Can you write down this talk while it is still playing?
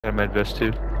Got a med vest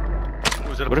too.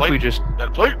 Was it a What plate? if we just... That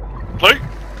a plate? Plate!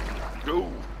 Go!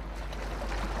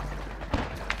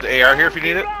 The AR here if you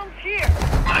need it.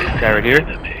 Guy right here.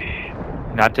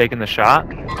 Not taking the shot,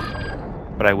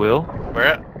 but I will. Where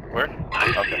at? Where?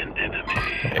 Okay.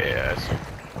 Yes.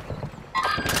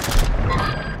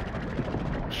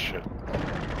 Shit.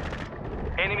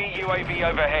 Enemy UAV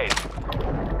overhead.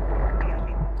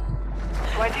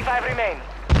 25 remain.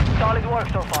 Solid work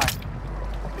so far.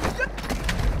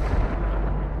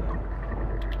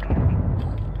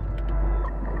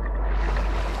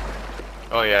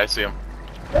 Oh yeah, I see him.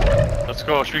 Let's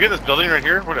go. Should we get in this building right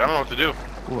here? What, I don't know what to do.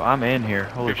 Ooh, I'm in here.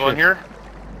 Holy People shit. in here?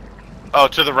 Oh,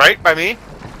 to the right by me?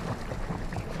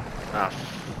 Ah,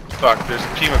 fuck. There's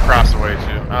a team across the way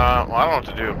too. Well, I don't know what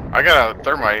to do. I got a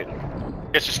thermite.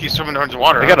 Guess just keep swimming towards the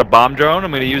water. I got a bomb drone.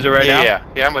 I'm gonna use it right now.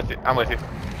 Yeah, I'm with you. I'm with you.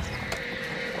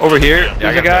 Over here, I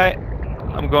there's a got guy.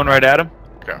 I'm going right at him.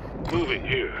 Okay. Moving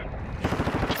here.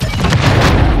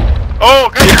 Oh,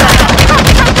 good.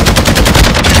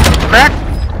 Crack.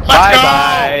 Let's go.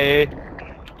 Bye.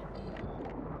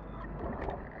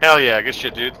 Hell yeah, good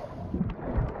shit, dude.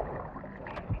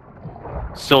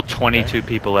 Still 22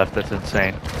 people left. That's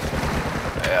insane.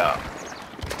 Yeah.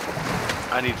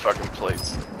 I need fucking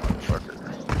plates. Motherfucker.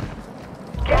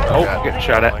 Oh, God. getting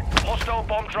shot at. Hostile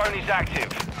bomb drone is active.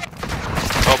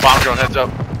 Oh, bomb drone, heads up.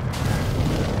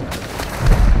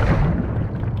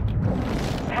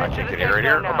 I can't get here right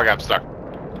here. Oh my god, I'm stuck.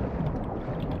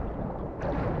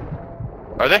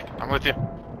 Are they? I'm with you.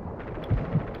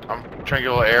 I'm trying to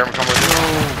get a little air. I'm coming with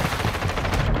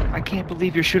you. I can't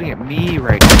believe you're shooting at me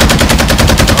right now.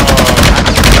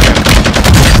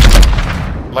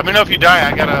 Let me know if you die.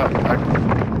 I gotta.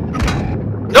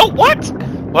 No, what?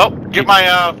 Well, get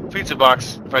my pizza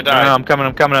box if I die. No, I'm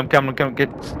coming.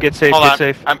 Get safe. Hold Get on.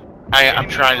 safe. I'm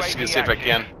trying to see if I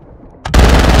can.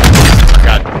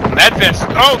 God, med vest.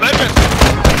 Oh, med vest.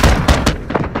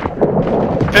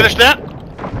 Finish that.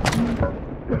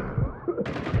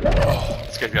 Oh,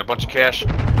 this guy's got a bunch of cash.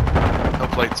 No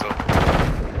plates though.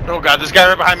 Oh god, this guy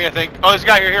right behind me, I think. Oh, this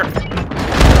guy here.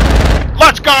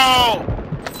 Let's go!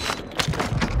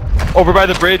 Over by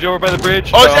the bridge. Over by the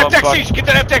bridge. Oh, it's FTX fuck. Siege. Get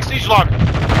that FTX Siege log.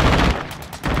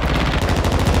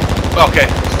 Okay.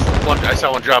 I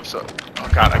saw one drop, so. Oh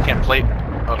god, I can't plate.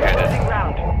 Okay, I did.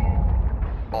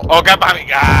 Oh, guy behind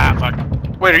me. Ah, fuck.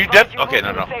 Wait, are you dead? Okay,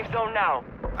 no. Safe zone now.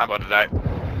 I'm about to die.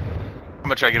 I'm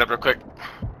gonna try to get up real quick.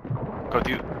 Go with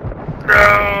you.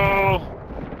 No!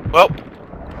 Well,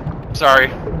 sorry.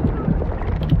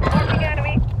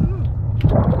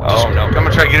 Oh no. I'm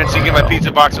gonna try to get in so you can get my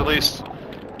pizza box at least.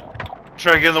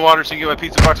 Try to get in the water so you can get my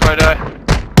pizza box when I die.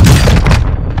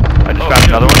 I just found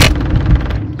another one.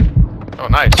 Oh,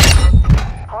 nice.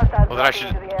 Well, then I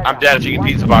should. I'm dead if you get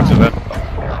pizza boxes then.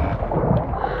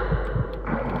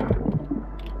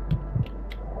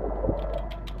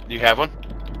 Do you have one?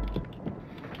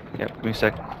 Yep. Give me a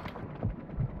sec.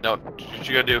 No. What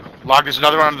you gotta do? Log there's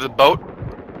another one onto the boat.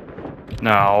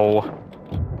 No.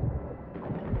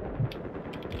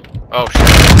 Oh shit.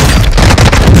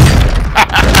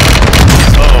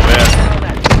 Oh man.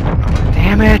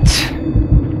 Damn it.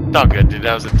 It's all good, dude.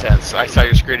 That was intense. I saw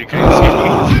your screen. You couldn't see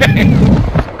anything.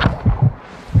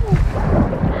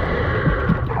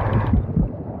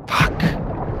 Fuck.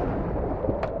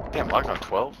 Damn, logged on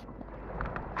 12.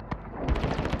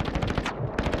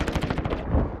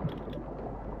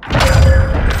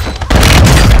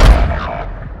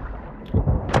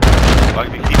 Log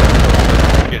to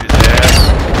get his ass.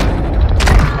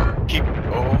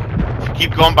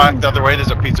 Keep going back the other way.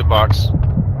 There's a pizza box.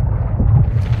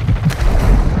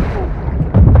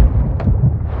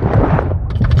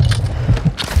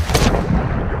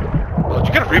 Oh, did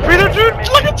you get a rebreather, dude?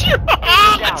 Look at you!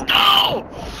 Let's go!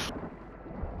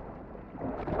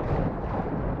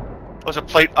 There's a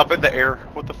plate up in the air.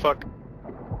 What the fuck?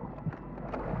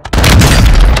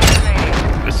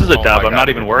 This is a Oh dub. my I'm not God.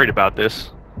 even worried about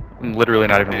this. I'm literally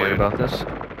not even worried about this.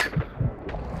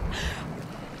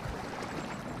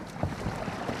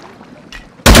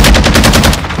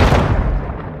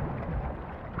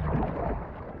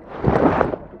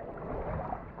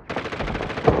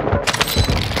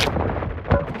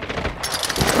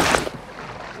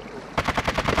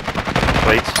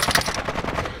 Plates.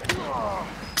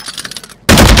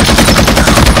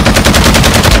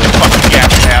 Fucking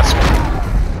gas mask.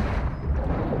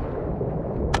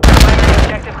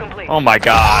 Objective complete. Oh my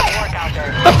god. Work out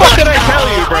there. What the fuck did I tell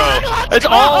you, bro? It's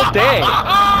all day.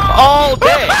 All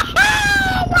day.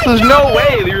 There's no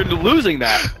way you're losing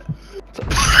that. It's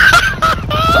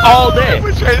all day.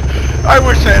 I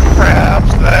wish I had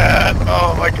perhaps that.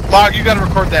 Oh my god. Log, you gotta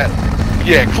record that.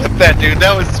 Yeah, clip that, dude.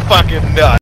 That was fucking nuts.